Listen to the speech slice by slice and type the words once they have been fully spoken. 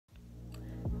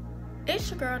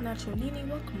It's your girl Natural Nini.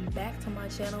 Welcome back to my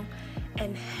channel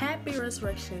and happy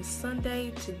Resurrection Sunday.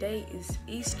 Today is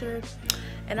Easter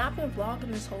and I've been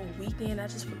vlogging this whole weekend. I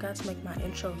just forgot to make my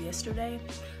intro yesterday.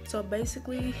 So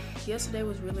basically yesterday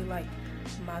was really like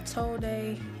my toe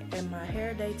day and my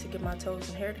hair day to get my toes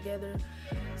and hair together.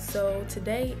 So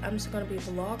today I'm just going to be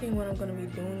vlogging what I'm going to be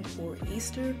doing for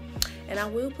Easter, and I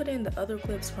will put in the other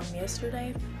clips from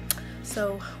yesterday.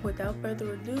 So without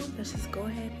further ado, let's just go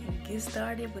ahead and get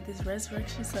started with this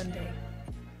Resurrection Sunday.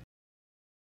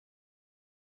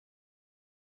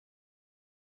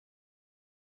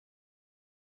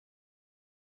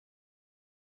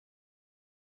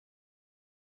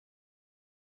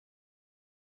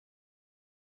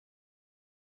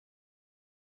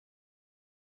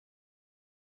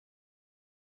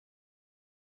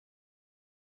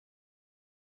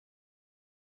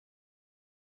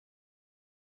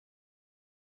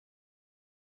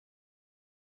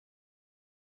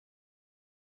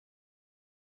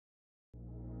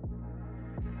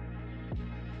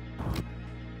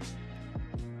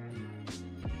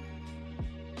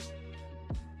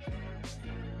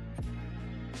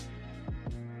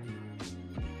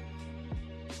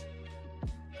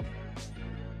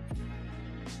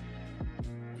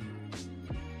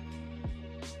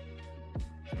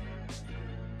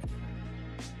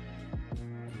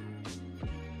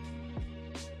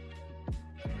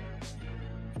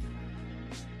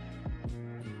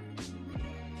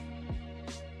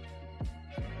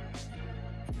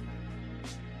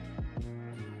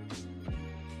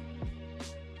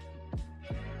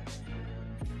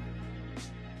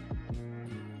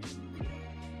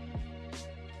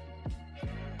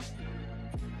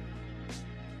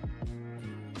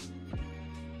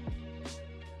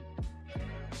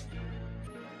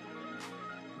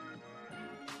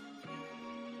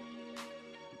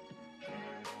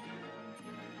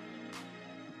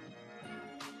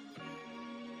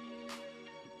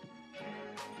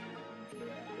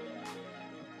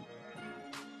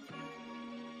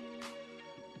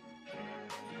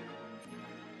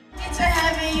 To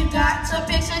heaven, you got to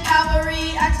picture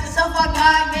Calvary. Ask yourself why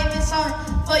God gave His Son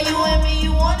for you and me.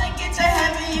 You wanna get to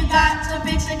heaven, you got to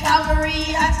picture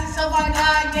Calvary. Ask yourself why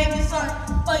God gave His Son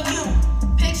for you.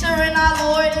 Picturing our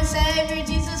Lord and Savior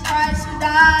Jesus Christ, who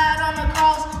died on the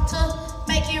cross to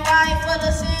make it right for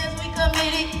the sins we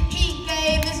committed. He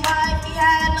gave His life, He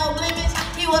had no limits.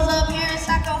 He was a pure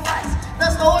sacrifice. The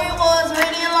story was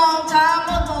written a long time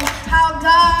ago, how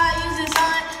God used His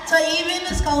Son to even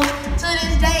the scope. To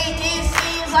this day, it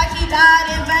seems like He died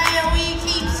in vain. We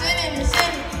keep sinning and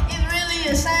sinning. It's really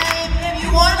a shame. If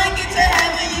you want to get to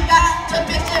heaven, you got to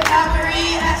picture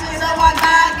Calvary. Ask yourself why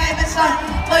God gave His Son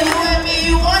for you and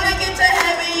me. You want to get to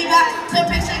heaven, you got to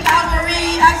picture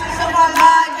Calvary. Ask yourself why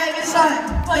God gave His Son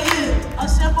for you. A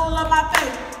symbol of my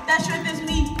faith that strengthens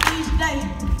me each day.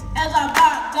 As I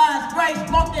got God's grace,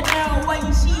 walk the narrow way,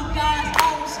 you see God's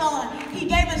own Son. He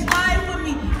gave His life for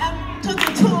me and took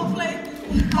it to a place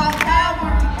called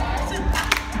Calvary.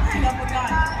 Hang up with God.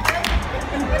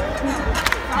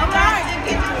 All right. To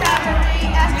get to Calvary,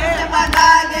 ask yourself why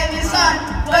God gave His Son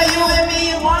for you and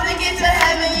me. You want to get to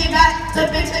heaven, you got to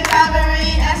picture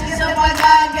Calvary. Ask yourself why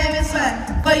God gave His Son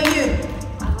for you.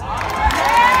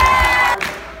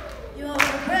 Your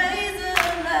praise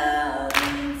aloud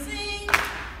and sing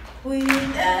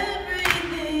with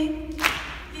everything.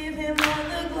 Give Him all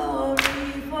the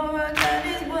glory, for our God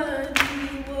is worthy.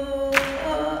 Whoa.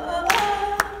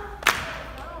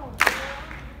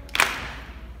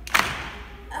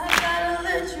 I gotta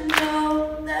let you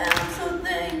know that I'm so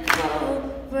thankful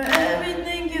for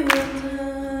everything you have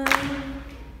done.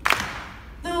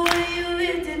 The way you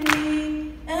lifted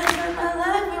me and turned my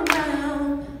life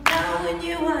around. Now in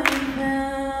you I am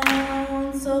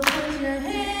found. So put your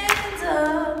hands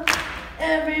up.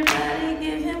 Everybody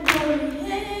give Him glory.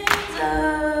 Hands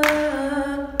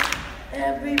up.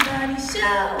 Everybody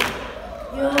shout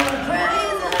your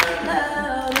praise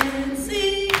aloud and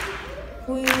sing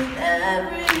with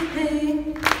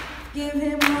everything. Give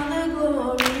Him all the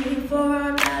glory, for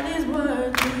our God is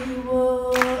worthy.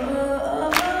 Whoa.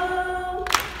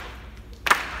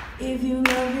 If you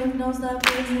love Him, don't stop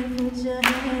praising. Put your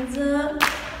hands up.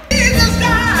 Jesus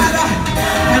died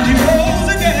and He rose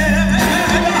again.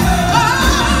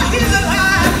 Oh, He's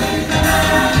alive.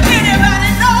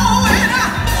 Anybody know it?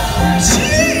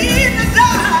 Jesus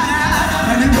died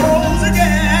and He rose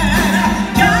again.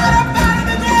 God up out of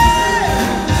the grave.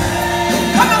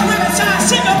 Come on with us,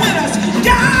 sing it with us.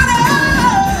 God up.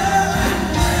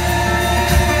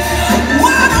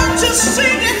 Why don't you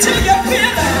sing it till you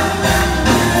feel it?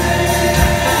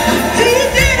 He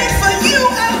did it for you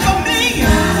and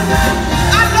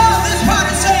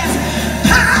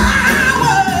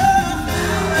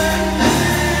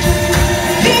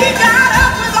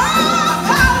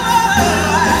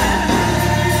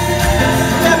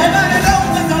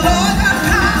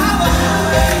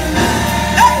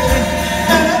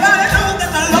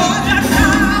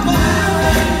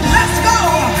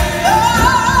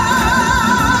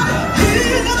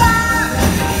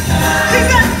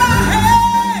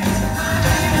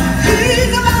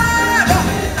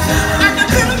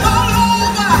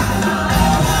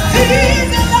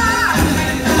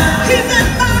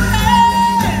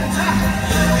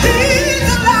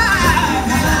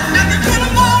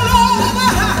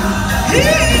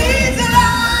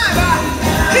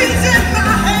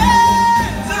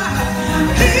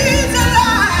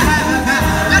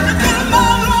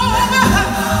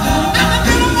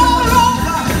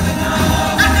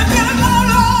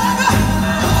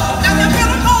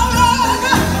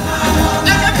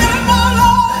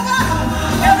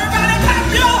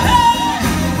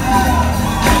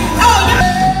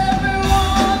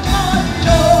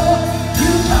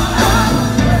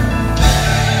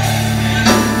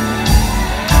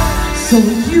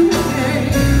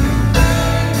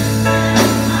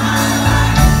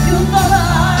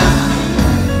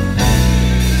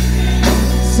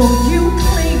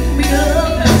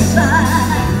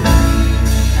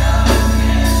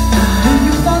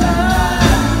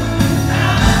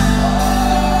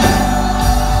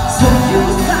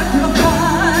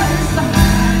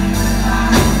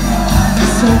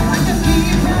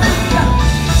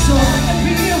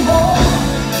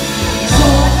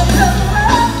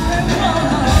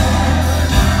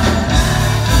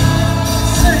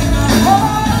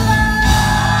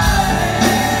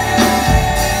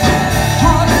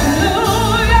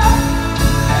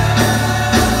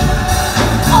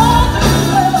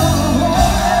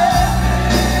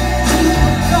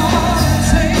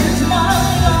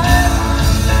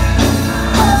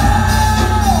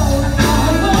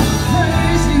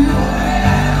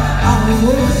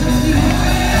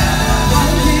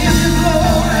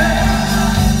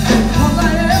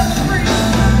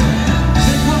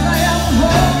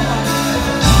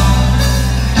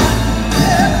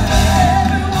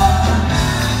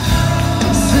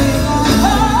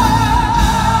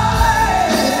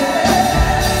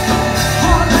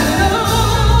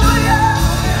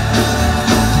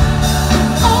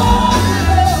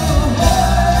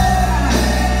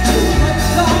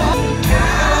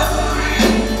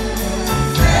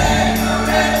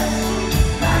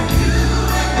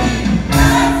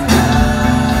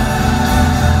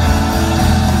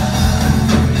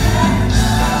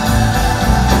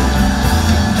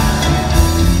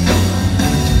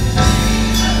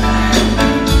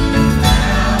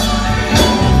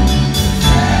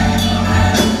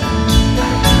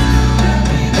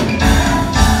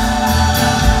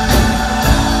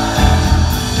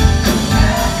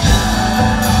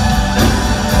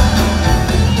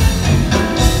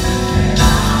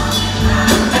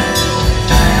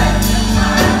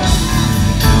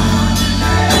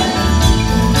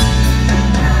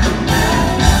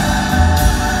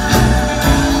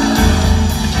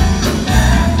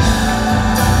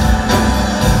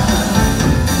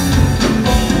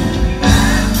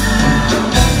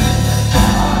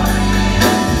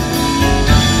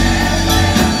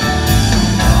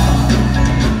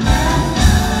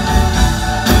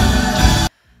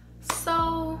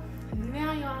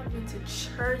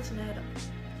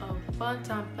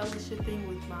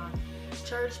my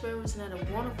church members and had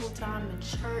a wonderful time in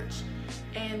church.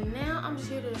 And now I'm just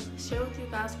here to share with you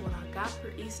guys what I got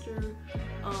for Easter.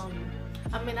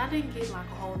 I mean, I didn't get like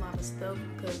a whole lot of stuff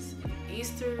because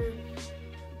Easter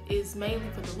is mainly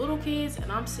for the little kids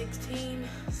and I'm 16,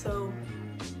 so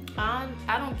I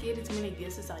don't get as many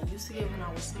gifts as I used to get when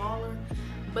I was smaller.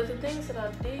 But the things that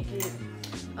I did get,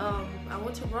 I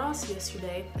went to Ross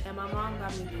yesterday and my mom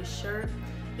got me this shirt.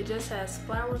 It just has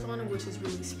flowers on it, which is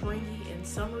really springy and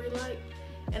summery like,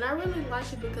 and I really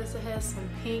like it because it has some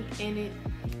pink in it,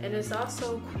 and it's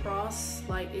also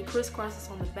it crisscrosses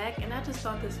on the back, and I just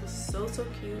thought this was so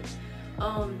cute.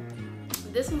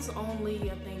 This was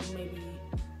only, I think, maybe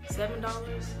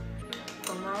 $7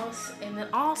 from Ross. And then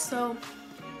also,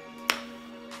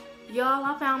 y'all,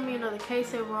 I found me another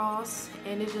case at Ross,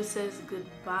 and it just says good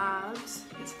vibes.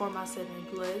 It's for my 7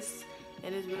 Bliss,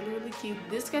 and it's really cute.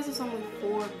 This case is only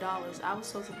 $4. I was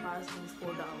so surprised it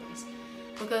was $4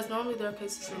 because normally their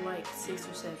cases are like $6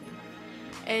 or $7.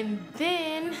 And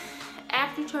then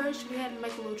after church, we had to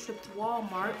make a little trip to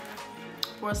Walmart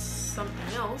for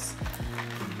something else,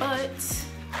 but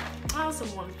I also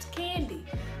wanted candy.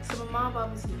 So my mom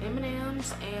bought me some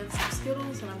M&Ms and some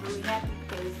Skittles, and I'm really happy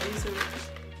because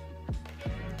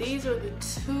these are the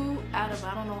 2 out of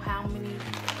I don't know how many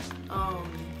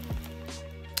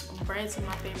brands of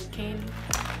my favorite candy.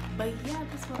 But yeah,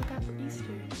 that's what I got for Easter.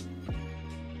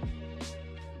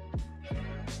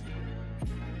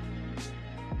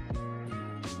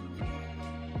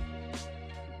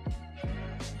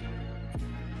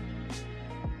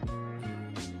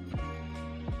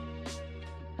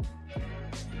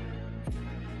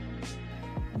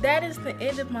 That is the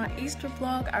end of my Easter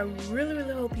vlog. I really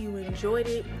hope you enjoyed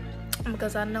it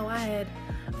because I know I had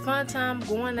a fun time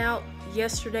going out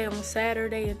yesterday on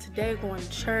Saturday and today going to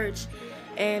church,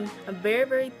 and I'm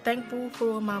very thankful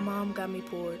for what my mom got me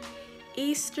for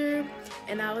Easter,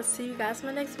 and I will see you guys in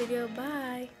my next video.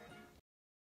 Bye.